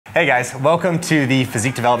Hey guys, welcome to the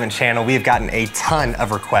Physique Development channel. We have gotten a ton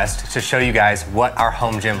of requests to show you guys what our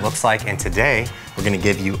home gym looks like, and today we're gonna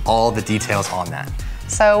give you all the details on that.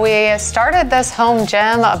 So we started this home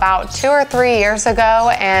gym about 2 or 3 years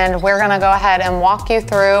ago, and we're gonna go ahead and walk you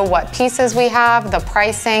through what pieces we have, the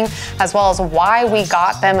pricing, as well as why we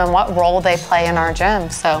got them and what role they play in our gym.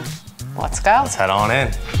 So let's go. Let's head on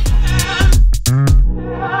in.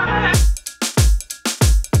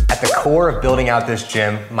 At the core of building out this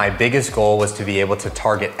gym, my biggest goal was to be able to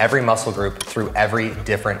target every muscle group through every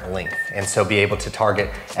different length. And so be able to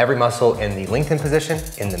target every muscle in the lengthened position,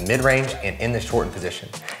 in the mid-range, and in the shortened position.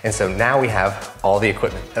 And so now we have all the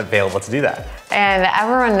equipment available to do that. And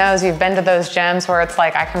everyone knows you've been to those gyms where it's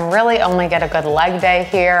like, I can really only get a good leg day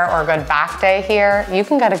here or a good back day here. You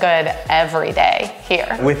can get a good every day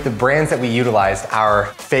here. With the brands that we utilized, our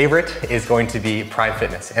favorite is going to be Prime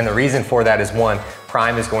Fitness. And the reason for that is, one,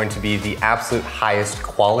 Prime is going to be the absolute highest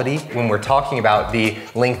quality. When we're talking about the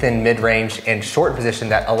lengthened, mid-range, and short position,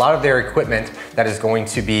 that a lot of their equipment that is going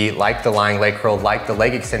to be like the lying leg curl, like the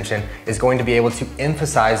leg extension, is going to be able to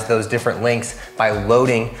emphasize those different lengths by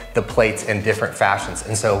loading the plates in different fashions.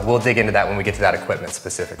 And so we'll dig into that when we get to that equipment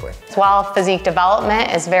specifically. While Physique Development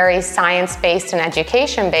is very science-based and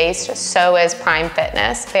education-based, so is Prime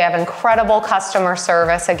Fitness. They have incredible customer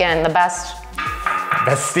service. Again, the best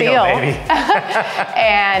steal, baby.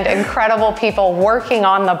 And incredible people working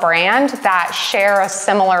on the brand that share a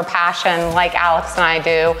similar passion like Alex and I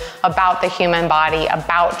do about the human body,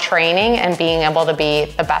 about training and being able to be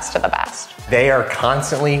the best of the best. They are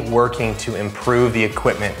constantly working to improve the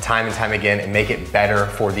equipment time and time again and make it better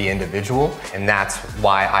for the individual. And that's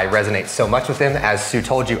why I resonate so much with them. As Sue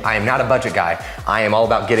told you, I am not a budget guy. I am all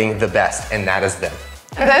about getting the best, and that is them.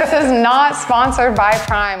 This is not sponsored by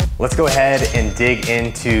Prime. Let's go ahead and dig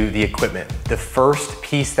into the equipment. The first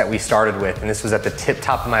piece that we started with, and this was at the tip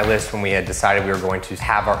top of my list when we had decided we were going to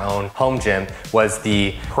have our own home gym, was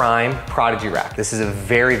the Prime Prodigy Rack. This is a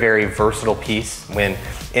very, very versatile piece. When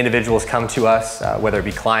individuals come to us, whether it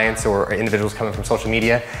be clients or individuals coming from social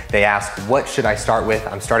media, they ask, what should I start with?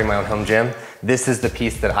 I'm starting my own home gym. This is the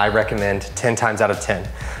piece that I recommend 10 times out of 10.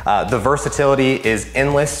 The versatility is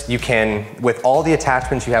endless. You can, with all the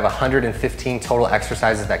attachments, you have 115 total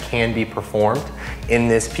exercises that can be performed in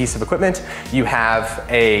this piece of equipment. You have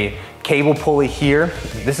a cable pulley here.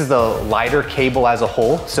 This is the lighter cable as a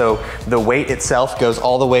whole. So the weight itself goes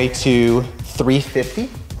all the way to 350.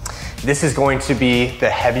 This is going to be the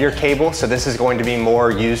heavier cable. So this is going to be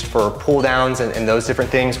more used for pull downs and those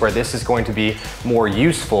different things, where this is going to be more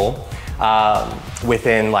useful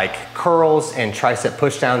within like curls and tricep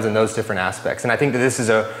pushdowns and those different aspects. And I think that this is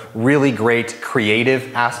a really great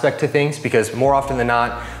creative aspect to things, because more often than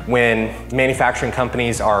not, when manufacturing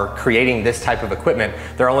companies are creating this type of equipment,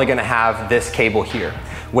 they're only gonna have this cable here,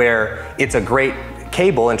 where it's a great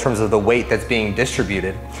cable in terms of the weight that's being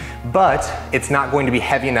distributed, but it's not going to be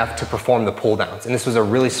heavy enough to perform the pull downs. And this was a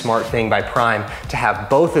really smart thing by Prime to have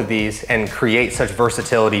both of these and create such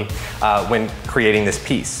versatility when creating this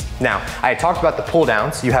piece. Now, I had talked about the pull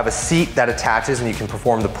downs. You have a seat that attaches and you can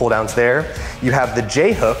perform the pull downs there. You have the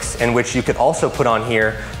J hooks, in which you could also put on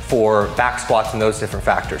here for back squats and those different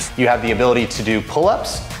factors. You have the ability to do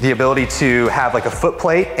pull-ups, the ability to have like a foot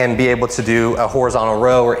plate and be able to do a horizontal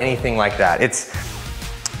row or anything like that. It's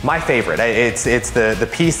my favorite. It's the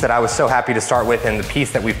piece that I was so happy to start with, and the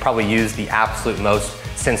piece that we've probably used the absolute most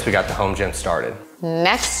since we got the home gym started.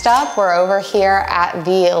 Next up, we're over here at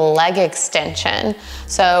the leg extension.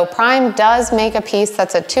 So Prime does make a piece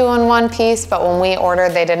that's a 2-in-1 piece, but when we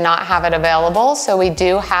ordered, they did not have it available. So we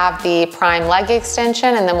do have the Prime leg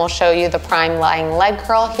extension, and then we'll show you the Prime lying leg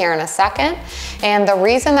curl here in a second. And the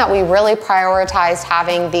reason that we really prioritized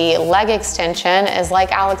having the leg extension is,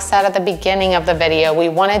 like Alex said at the beginning of the video, we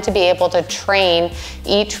wanted to be able to train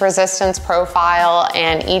each resistance profile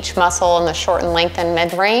and each muscle in the short and length and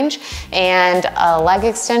mid-range. And a leg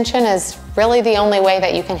extension is really the only way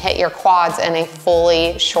that you can hit your quads in a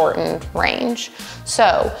fully shortened range.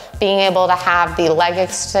 So being able to have the leg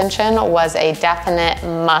extension was a definite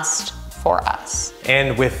must for us.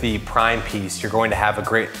 And with the Prime piece, you're going to have a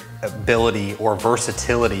great ability or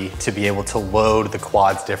versatility to be able to load the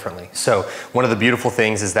quads differently. So one of the beautiful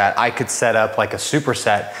things is that I could set up like a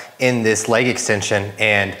superset in this leg extension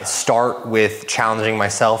and start with challenging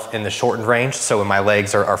myself in the shortened range, so when my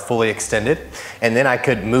legs are fully extended, and then I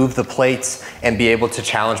could move the plates and be able to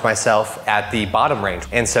challenge myself at the bottom range.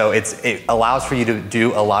 And so it allows for you to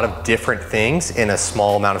do a lot of different things in a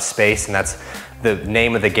small amount of space, and that's the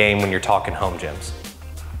name of the game when you're talking home gyms.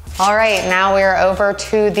 All right, now we're over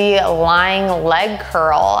to the lying leg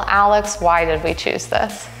curl. Alex, why did we choose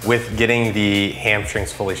this? With getting the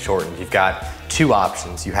hamstrings fully shortened, you've got two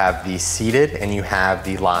options. You have the seated and you have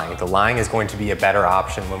the lying. The lying is going to be a better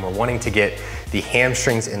option when we're wanting to get the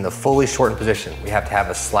hamstrings in the fully shortened position. We have to have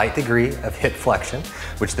a slight degree of hip flexion,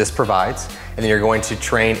 which this provides, and then you're going to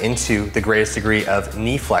train into the greatest degree of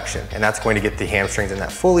knee flexion, and that's going to get the hamstrings in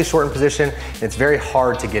that fully shortened position, and it's very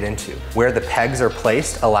hard to get into. Where the pegs are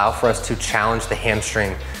placed allow for us to challenge the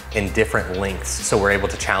hamstring in different lengths, so we're able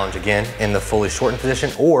to challenge again in the fully shortened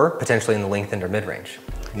position or potentially in the lengthened or mid-range.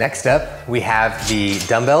 Next up, we have the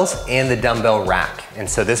dumbbells and the dumbbell rack. And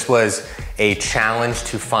so this was a challenge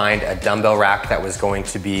to find a dumbbell rack that was going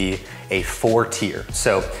to be a 4-tier.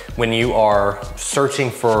 So when you are searching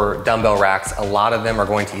for dumbbell racks, a lot of them are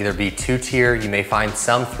going to either be 2-tier, you may find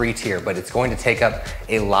some 3-tier, but it's going to take up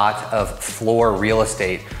a lot of floor real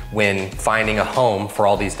estate when finding a home for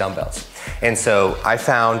all these dumbbells. And so I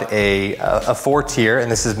found a 4-tier, and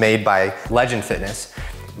this is made by Legend Fitness.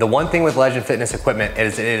 The one thing with Legend Fitness equipment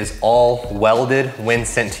is it is all welded when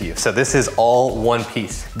sent to you. So this is all one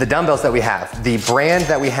piece. The dumbbells that we have, the brand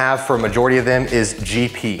that we have for a majority of them is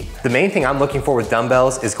GP. The main thing I'm looking for with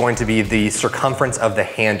dumbbells is going to be the circumference of the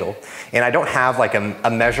handle. And I don't have like a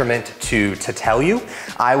measurement to tell you.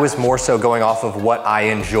 I was more so going off of what I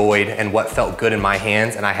enjoyed and what felt good in my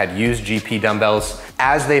hands, and I had used GP dumbbells.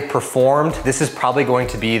 As they performed, this is probably going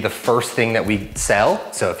to be the first thing that we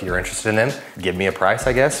sell. So if you're interested in them, give me a price,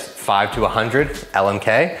 I guess, 5 to 100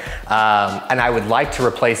 LMK. And I would like to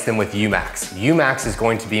replace them with UMax. UMax is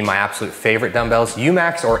going to be my absolute favorite dumbbells.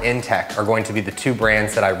 UMax or Intech are going to be the two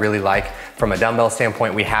brands that I really like from a dumbbell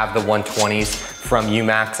standpoint. We have the 120s from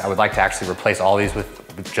UMax. I would like to actually replace all these with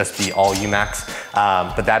just be all UMax,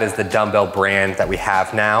 but that is the dumbbell brand that we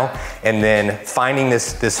have now. And then finding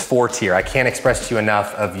this 4-tier, I can't express to you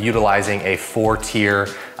enough of utilizing a 4-tier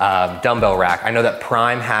dumbbell rack. I know that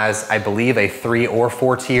Prime has, I believe, a 3 or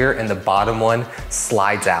 4-tier, and the bottom one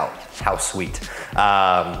slides out. How sweet.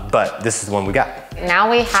 But this is the one we got.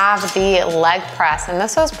 Now we have the leg press, and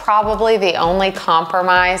this was probably the only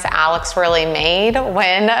compromise Alex really made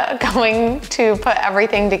when going to put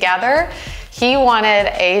everything together. He wanted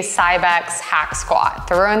a Cybex hack squat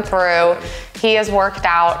through and through. He has worked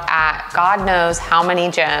out at God knows how many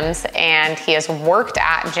gyms, and he has worked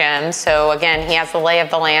at gyms. So again, he has the lay of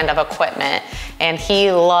the land of equipment, and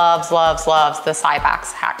he loves, loves, loves the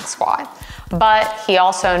Cybex hack squat. But he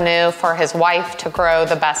also knew for his wife to grow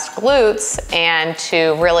the best glutes and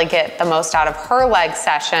to really get the most out of her leg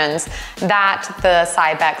sessions, that the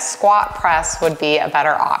Cybex squat press would be a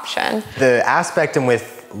better option. The aspect in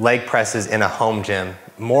with leg presses in a home gym,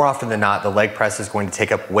 more often than not, the leg press is going to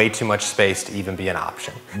take up way too much space to even be an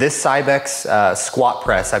option. This Cybex squat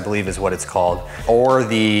press, I believe is what it's called, or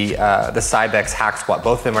the Cybex hack squat,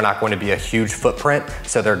 both of them are not going to be a huge footprint,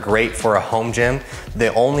 so they're great for a home gym.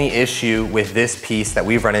 The only issue with this piece that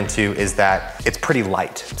we've run into is that it's pretty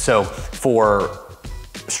light. So for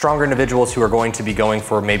stronger individuals who are going to be going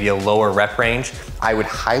for maybe a lower rep range, I would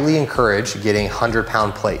highly encourage getting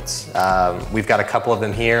 100-pound plates. We've got a couple of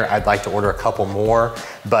them here. I'd like to order a couple more,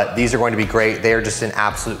 but these are going to be great. They're just an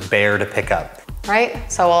absolute bear to pick up.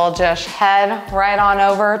 Right, so we'll just head right on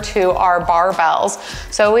over to our barbells.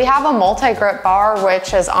 So we have a multi-grip bar,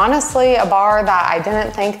 which is honestly a bar that I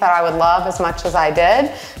didn't think that I would love as much as I did.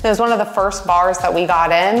 It was one of the first bars that we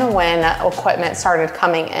got in when equipment started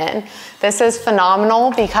coming in. This is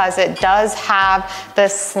phenomenal because it does have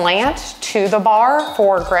this slant to the bar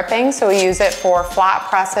for gripping. So we use it for flat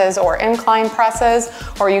presses or incline presses,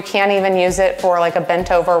 or you can even use it for like a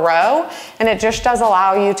bent over row. And it just does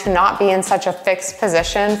allow you to not be in such a fixed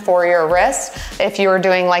position for your wrist if you were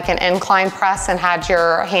doing like an incline press and had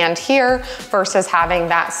your hand here versus having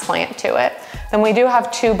that slant to it. Then we do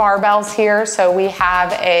have two barbells here. So we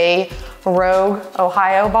have a Rogue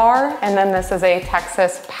Ohio bar, and then this is a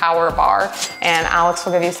Texas Power bar. And Alex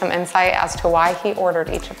will give you some insight as to why he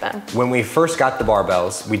ordered each of them. When we first got the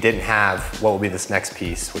barbells, we didn't have what will be this next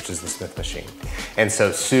piece, which is the Smith machine. And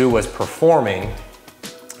so Sue was performing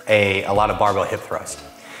a lot of barbell hip thrust.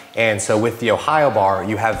 And so with the Ohio bar,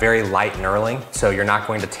 you have very light knurling, so you're not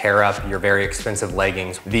going to tear up your very expensive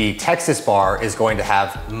leggings. The Texas bar is going to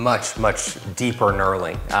have much, much deeper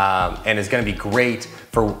knurling, and is gonna be great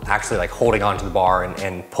for actually like holding onto the bar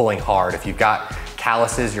and pulling hard. If you've got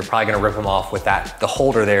calluses, you're probably gonna rip them off with that. The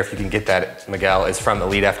holder there, if you can get that, Miguel, is from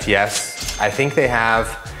Elite FTS. I think they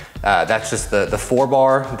have, that's just the 4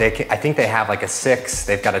 bar. I think they have like a 6,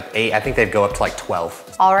 they've got an 8, I think they'd go up to like 12.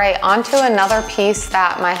 All right, on to another piece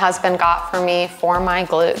that my husband got for me for my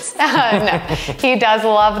glutes. No, he does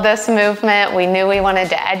love this movement. We knew we wanted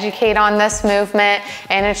to educate on this movement,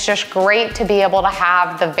 and it's just great to be able to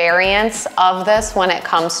have the variance of this when it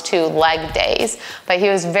comes to leg days. But he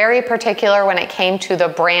was very particular when it came to the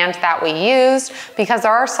brand that we used, because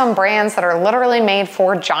there are some brands that are literally made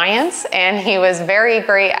for giants, and he was very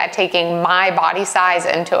great at taking my body size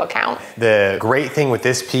into account. The great thing with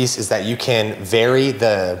this piece is that you can vary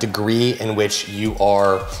the degree in which you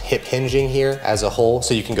are hip hinging here as a whole.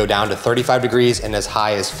 So you can go down to 35 degrees and as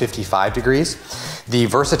high as 55 degrees. The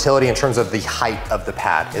versatility in terms of the height of the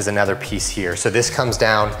pad is another piece here. So this comes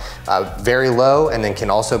down very low and then can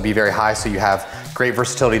also be very high. So you have great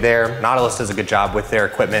versatility there. Nautilus does a good job with their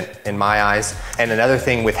equipment in my eyes. And another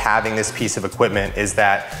thing with having this piece of equipment is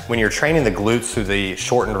that when you're training the glutes through the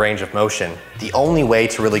shortened range of motion, the only way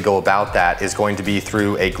to really go about that is going to be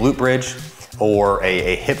through a glute bridge or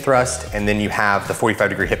a hip thrust, and then you have the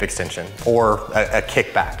 45-degree hip extension or a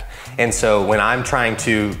kickback. And so when I'm trying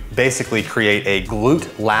to basically create a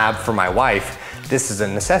glute lab for my wife, this is a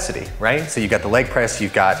necessity, right? So you've got the leg press,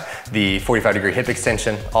 you've got the 45-degree hip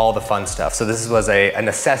extension, all the fun stuff. So this was a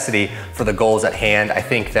necessity for the goals at hand. I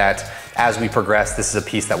think that as we progress, this is a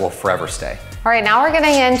piece that will forever stay. All right, now we're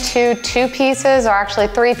getting into two pieces, or actually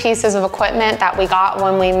three pieces of equipment that we got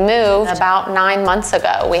when we moved about 9 months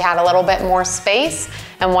ago. We had a little bit more space,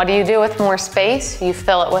 and what do you do with more space? You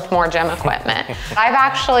fill it with more gym equipment. I've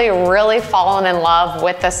actually really fallen in love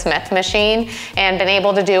with the Smith machine and been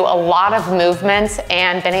able to do a lot of movements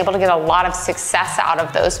and been able to get a lot of success out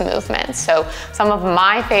of those movements. So some of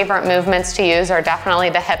my favorite movements to use are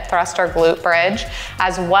definitely the hip thrust or glute bridge,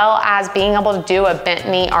 as well as being able to do a bent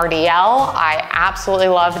knee RDL. I absolutely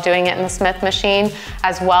love doing it in the Smith machine,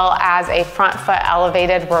 as well as a front foot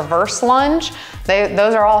elevated reverse lunge.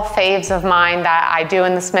 Those are all faves of mine that I do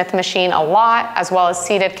in the Smith machine a lot, as well as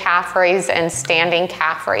seated calf raise and standing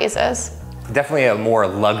calf raises. Definitely a more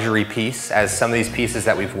luxury piece, as some of these pieces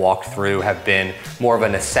that we've walked through have been more of a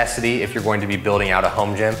necessity if you're going to be building out a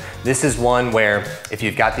home gym. This is one where if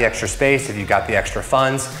you've got the extra space, if you've got the extra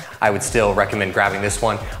funds, I would still recommend grabbing this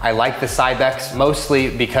one. I like the Cybex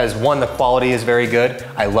mostly because one, the quality is very good.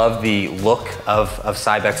 I love the look of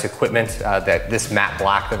Cybex equipment. That this matte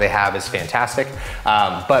black that they have is fantastic.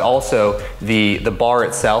 But also the bar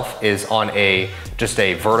itself is on just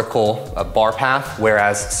a vertical bar path,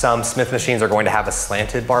 whereas some Smith machines are going to have a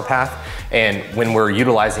slanted bar path. And when we're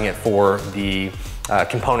utilizing it for the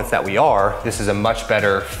components that we are, this is a much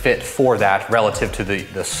better fit for that relative to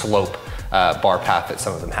the slope bar path that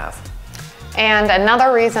some of them have. And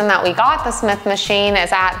another reason that we got the Smith machine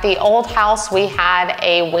is at the old house, we had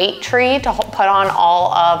a weight tree to put on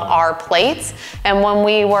all of our plates. And when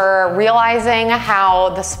we were realizing how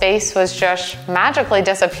the space was just magically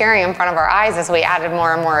disappearing in front of our eyes as we added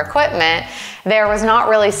more and more equipment, there was not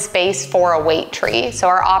really space for a weight tree. So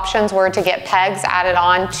our options were to get pegs added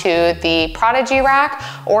on to the Prodigy rack,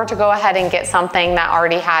 or to go ahead and get something that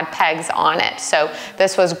already had pegs on it. So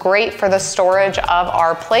this was great for the storage of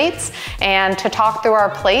our plates. And to talk through our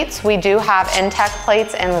plates, we do have Intech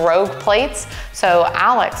plates and Rogue plates. So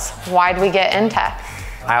Alex, why do we get Intech?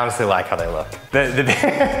 I honestly like how they look.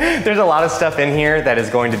 There's a lot of stuff in here that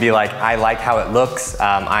is going to be like, I like how it looks.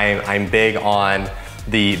 I'm big on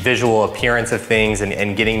the visual appearance of things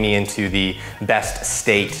and getting me into the best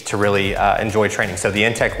state to really enjoy training. So the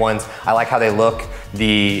Intech ones, I like how they look.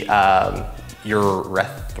 The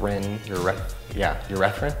urethrin,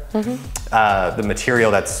 the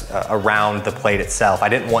material that's around the plate itself. I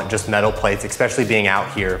didn't want just metal plates, especially being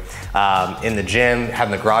out here in the gym,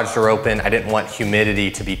 having the garage door open. I didn't want humidity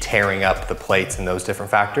to be tearing up the plates and those different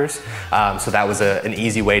factors. So that was an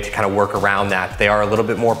easy way to kind of work around that. They are a little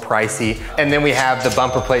bit more pricey. And then we have the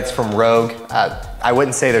bumper plates from Rogue. I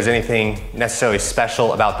wouldn't say there's anything necessarily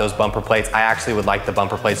special about those bumper plates. I actually would like the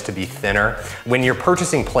bumper plates to be thinner. When you're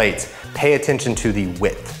purchasing plates, pay attention to the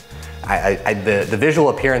width. The visual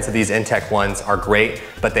appearance of these Intech ones are great,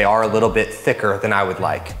 but they are a little bit thicker than I would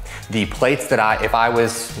like. The plates that if I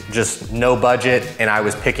was just no budget and I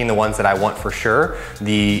was picking the ones that I want for sure,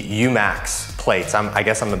 the UMax plates, I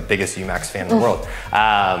guess I'm the biggest UMax fan in the world.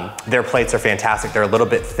 Their plates are fantastic. They're a little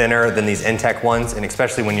bit thinner than these Intech ones, and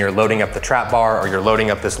especially when you're loading up the trap bar or you're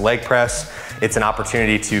loading up this leg press, it's an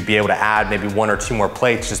opportunity to be able to add maybe 1 or 2 more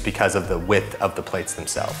plates just because of the width of the plates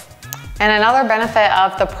themselves. And another benefit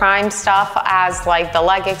of the Prime stuff as like the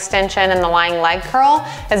leg extension and the lying leg curl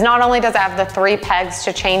is not only does it have the 3 pegs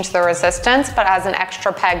to change the resistance, but has an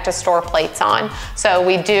extra peg to store plates on. So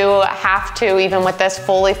we do have to, even with this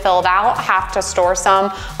fully filled out, have to store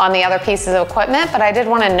some on the other pieces of equipment. But I did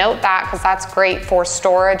want to note that because that's great for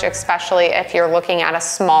storage, especially if you're looking at a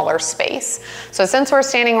smaller space. So since we're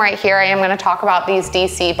standing right here, I am going to talk about these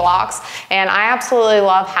DC blocks. And I absolutely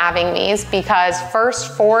love having these because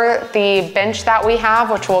first, for the bench that we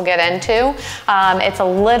have, which we'll get into, it's a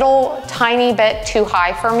little tiny bit too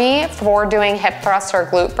high for me for doing hip thrust or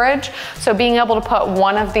glute bridge. So being able to put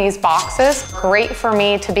one of these boxes, great for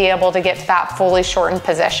me to be able to get to that fully shortened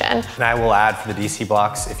position. And I will add for the DC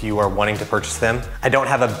blocks, if you are wanting to purchase them, I don't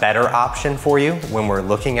have a better option for you when we're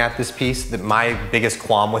looking at this piece. My biggest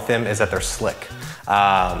qualm with them is that they're slick.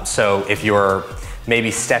 So if you're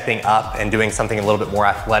maybe stepping up and doing something a little bit more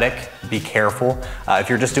athletic, be careful. If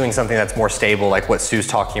you're just doing something that's more stable, like what Sue's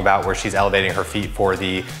talking about, where she's elevating her feet for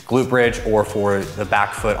the glute bridge or for the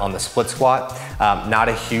back foot on the split squat, not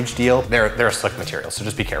a huge deal. They're a slick material, so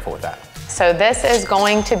just be careful with that. So this is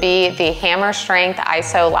going to be the hammer strength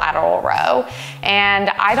iso lateral row. And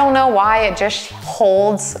I don't know why it just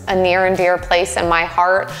holds a near and dear place in my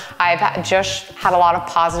heart. I've just had a lot of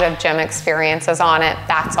positive gym experiences on it.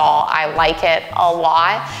 That's all. I like it a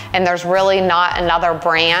lot. And there's really not another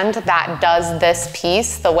brand that does this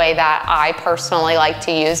piece the way that I personally like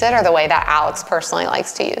to use it or the way that Alex personally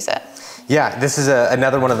likes to use it. Yeah, this is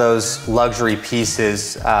another one of those luxury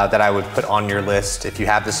pieces that I would put on your list. If you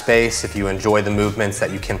have the space, if you enjoy the movements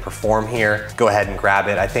that you can perform here, go ahead and grab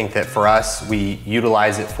it. I think that for us, we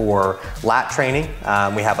utilize it for lat training.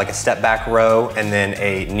 We have like a step back row and then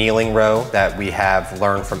a kneeling row that we have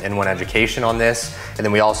learned from N1 Education on this. And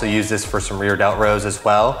then we also use this for some rear delt rows as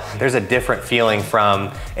well. There's a different feeling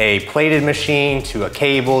from a plated machine to a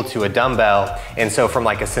cable to a dumbbell. And so from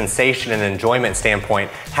like a sensation and enjoyment standpoint,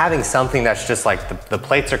 having something that's just like the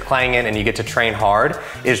plates are clanging and you get to train hard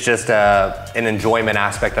is just an enjoyment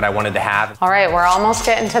aspect that I wanted to have. All right, we're almost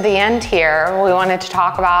getting to the end here. We wanted to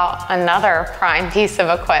talk about another Prime piece of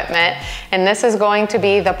equipment, and this is going to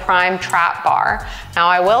be the Prime trap bar. Now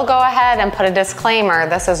I will go ahead and put a disclaimer,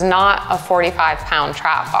 this is not a 45-pound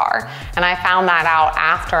trap bar, and I found that out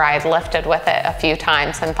after I had lifted with it a few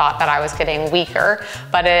times and thought that I was getting weaker,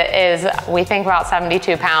 but it is, we think about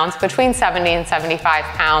 72 pounds, between 70 and 75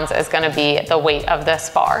 pounds is gonna be the weight of this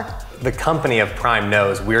bar. The company of Prime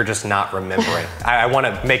knows, we're just not remembering. I want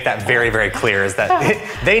to make that very, very clear, is that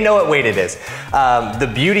they know what weight it is.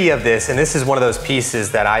 The beauty of this, and this is one of those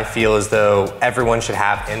pieces that I feel as though everyone should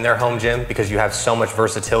have in their home gym because you have so much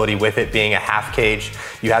versatility with it being a half cage.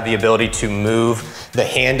 You have the ability to move the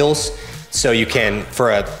handles. So you can,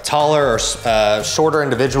 for a taller or shorter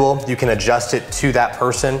individual, you can adjust it to that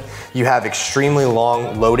person. You have extremely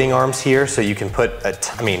long loading arms here, so you can put a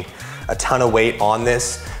ton of weight on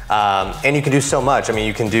this. And you can do so much. I mean,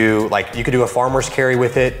 you can do a farmer's carry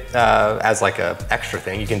with it as like a extra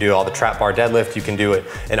thing. You can do all the trap bar deadlift. You can do it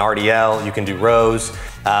in RDL. You can do rows.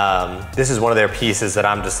 This is one of their pieces that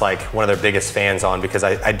I'm just like one of their biggest fans on because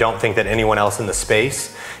I don't think that anyone else in the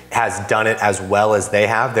space has done it as well as they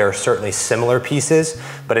have. There are certainly similar pieces,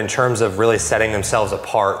 but in terms of really setting themselves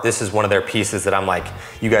apart, this is one of their pieces that I'm like,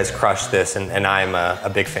 you guys crushed this, and I'm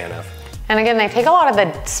a big fan of. And again, they take a lot of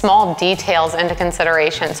the small details into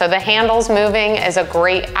consideration. So the handles moving is a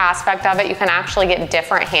great aspect of it. You can actually get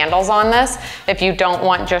different handles on this. If you don't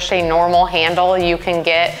want just a normal handle, you can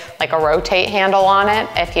get like a rotate handle on it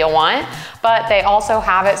if you want. But they also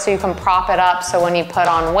have it so you can prop it up so when you put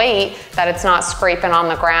on weight that it's not scraping on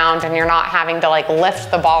the ground and you're not having to like lift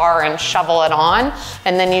the bar and shovel it on.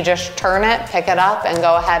 And then you just turn it, pick it up, and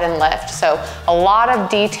go ahead and lift. So a lot of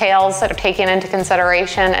details that are taken into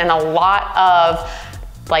consideration and a lot of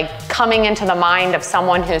like coming into the mind of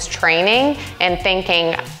someone who's training and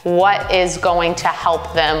thinking what is going to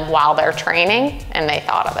help them while they're training, and they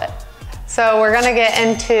thought of it. So we're gonna get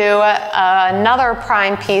into another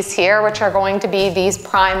Prime piece here, which are going to be these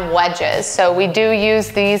Prime wedges. So we do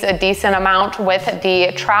use these a decent amount with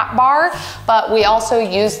the trap bar, but we also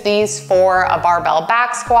use these for a barbell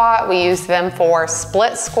back squat. We use them for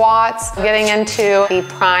split squats. Getting into the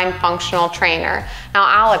Prime functional trainer. Now,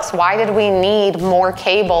 Alex, why did we need more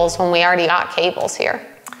cables when we already got cables here?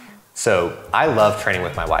 So I love training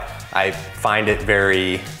with my wife. I find it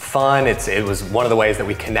very fun. It was one of the ways that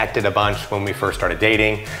we connected a bunch when we first started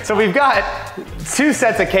dating. So we've got 2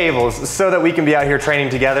 sets of cables so that we can be out here training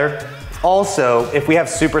together. Also, if we have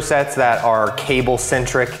supersets that are cable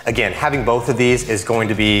centric, again, having both of these is going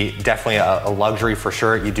to be definitely a luxury for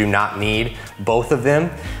sure. You do not need both of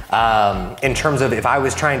them. In terms of if I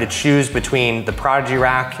was trying to choose between the Prodigy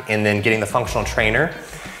rack and then getting the functional trainer,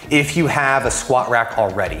 if you have a squat rack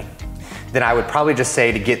already, then I would probably just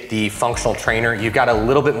say to get the functional trainer. You've got a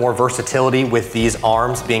little bit more versatility with these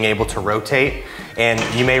arms being able to rotate, and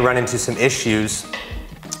you may run into some issues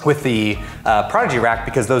with the Prodigy rack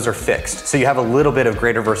because those are fixed. So you have a little bit of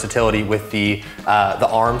greater versatility with the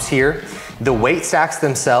arms here. The weight stacks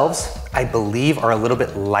themselves, I believe, are a little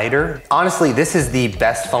bit lighter. Honestly, this is the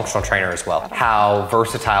best functional trainer as well, how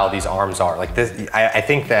versatile these arms are. Like this, I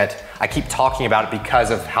think that I keep talking about it because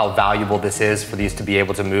of how valuable this is for these to be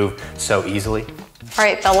able to move so easily. All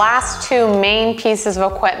right, the last two main pieces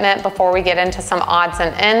of equipment before we get into some odds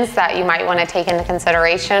and ends that you might want to take into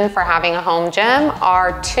consideration for having a home gym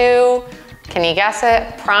are two, can you guess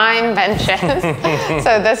it, Prime benches.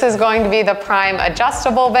 So this is going to be the Prime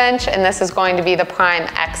adjustable bench, and this is going to be the Prime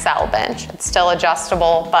XL bench. It's still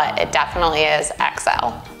adjustable, but it definitely is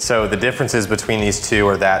XL. So the differences between these two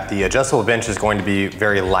are that the adjustable bench is going to be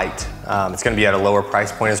very light. It's going to be at a lower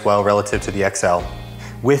price point as well relative to the XL.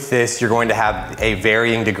 With this, you're going to have a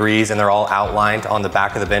varying degrees, and they're all outlined on the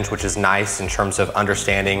back of the bench, which is nice in terms of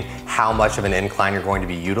understanding how much of an incline you're going to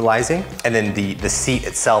be utilizing. And then the seat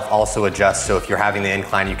itself also adjusts. So if you're having the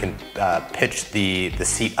incline, you can pitch the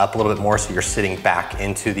seat up a little bit more so you're sitting back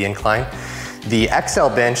into the incline. The XL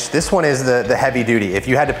bench, this one is the heavy duty. If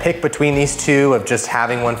you had to pick between these two of just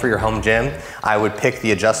having one for your home gym, I would pick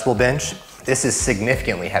the adjustable bench. This is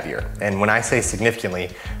significantly heavier. And when I say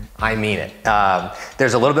significantly, I mean it.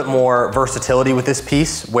 There's a little bit more versatility with this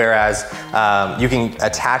piece, whereas you can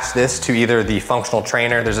attach this to either the functional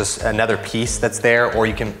trainer, there's another piece that's there, or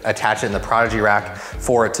you can attach it in the Prodigy rack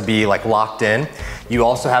for it to be like locked in. You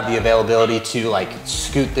also have the availability to like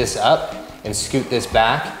scoot this up and scoot this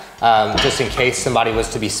back, just in case somebody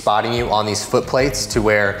was to be spotting you on these foot plates to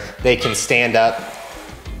where they can stand up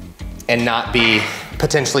and not be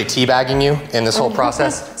potentially teabagging you in this whole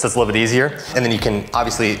process, so it's a little bit easier. And then you can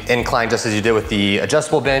obviously incline just as you did with the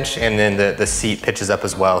adjustable bench, and then the seat pitches up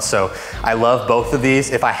as well. So I love both of these.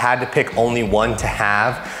 If I had to pick only one to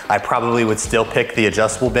have, I probably would still pick the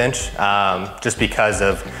adjustable bench, just because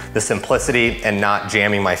of the simplicity and not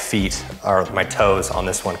jamming my feet or my toes on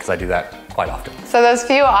this one, because I do that quite often. So those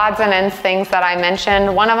few odds and ends things that I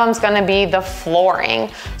mentioned, one of them is going to be the flooring.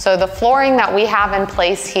 So the flooring that we have in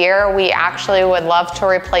place here, we actually would love to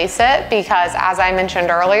replace it because, as I mentioned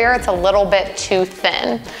earlier, it's a little bit too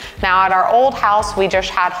thin. Now at our old house, we just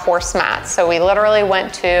had horse mats. So we literally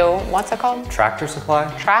went to, what's it called? Tractor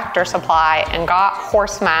Supply? Tractor Supply, and got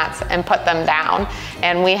horse mats and put them down.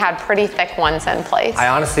 And we had pretty thick ones in place. I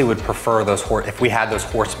honestly would prefer those, if we had those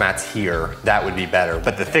horse mats here, that would be better.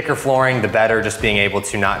 But the thicker flooring, the better, just being able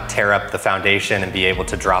to not tear up the foundation and be able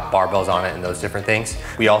to drop barbells on it and those different things.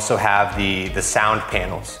 We also have the sound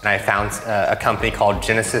panels. And I found a company called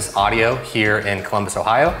Genesis Audio here in Columbus,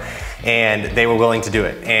 Ohio, and they were willing to do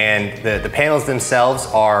it. And the panels themselves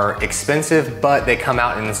are expensive, but they come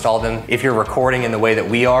out and install them. If you're recording in the way that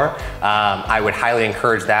we are, I would highly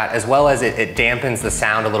encourage that, as well as it dampens the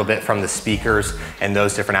sound a little bit from the speakers and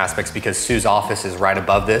those different aspects, because Sue's office is right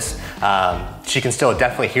above this. She can still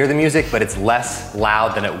definitely hear the music, but it's less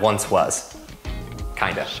loud than it once was.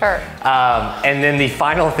 Kinda. Sure. And then the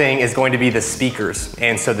final thing is going to be the speakers.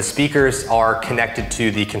 And so the speakers are connected to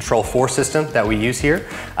the Control 4 system that we use here.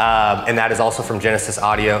 And that is also from Genesis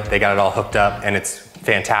Audio. They got it all hooked up and it's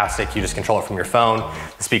fantastic. You just control it from your phone.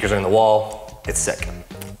 The speakers are in the wall. It's sick.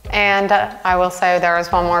 And I will say there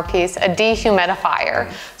is one more piece, a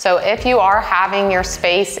dehumidifier. So if you are having your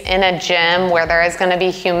space in a gym where there is going to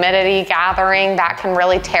be humidity gathering, that can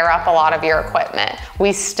really tear up a lot of your equipment.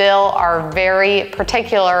 We still are very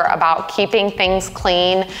particular about keeping things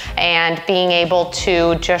clean and being able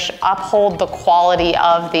to just uphold the quality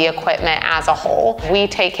of the equipment as a whole. We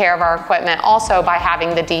take care of our equipment also by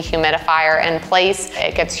having the dehumidifier in place.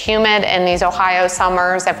 It gets humid in these Ohio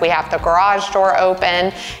summers if we have the garage door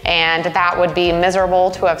open, and that would be miserable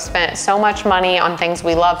to have spent so much money on things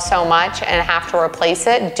we love so much and have to replace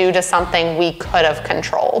it due to something we could have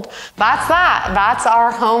controlled. That's that. That's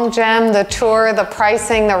our home gym, the tour, the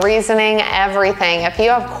pricing, the reasoning, everything. If you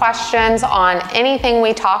have questions on anything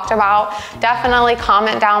we talked about, definitely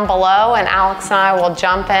comment down below and Alex and I will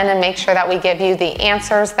jump in and make sure that we give you the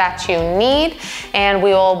answers that you need. And we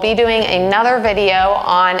will be doing another video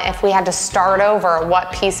on if we had to start over,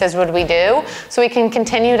 what pieces would we do, so we can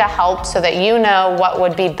continue to help so that you know what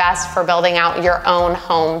would be best for building out your own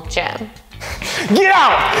home gym. Get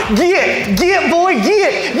out, get boy,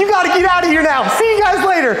 get. You gotta get out of here now. See you guys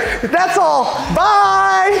later. That's all,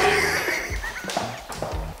 bye.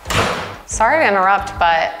 Sorry to interrupt,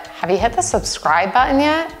 but have you hit the subscribe button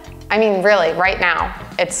yet? I mean, really, right now.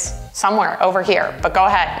 It's somewhere over here, but go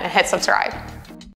ahead and hit subscribe.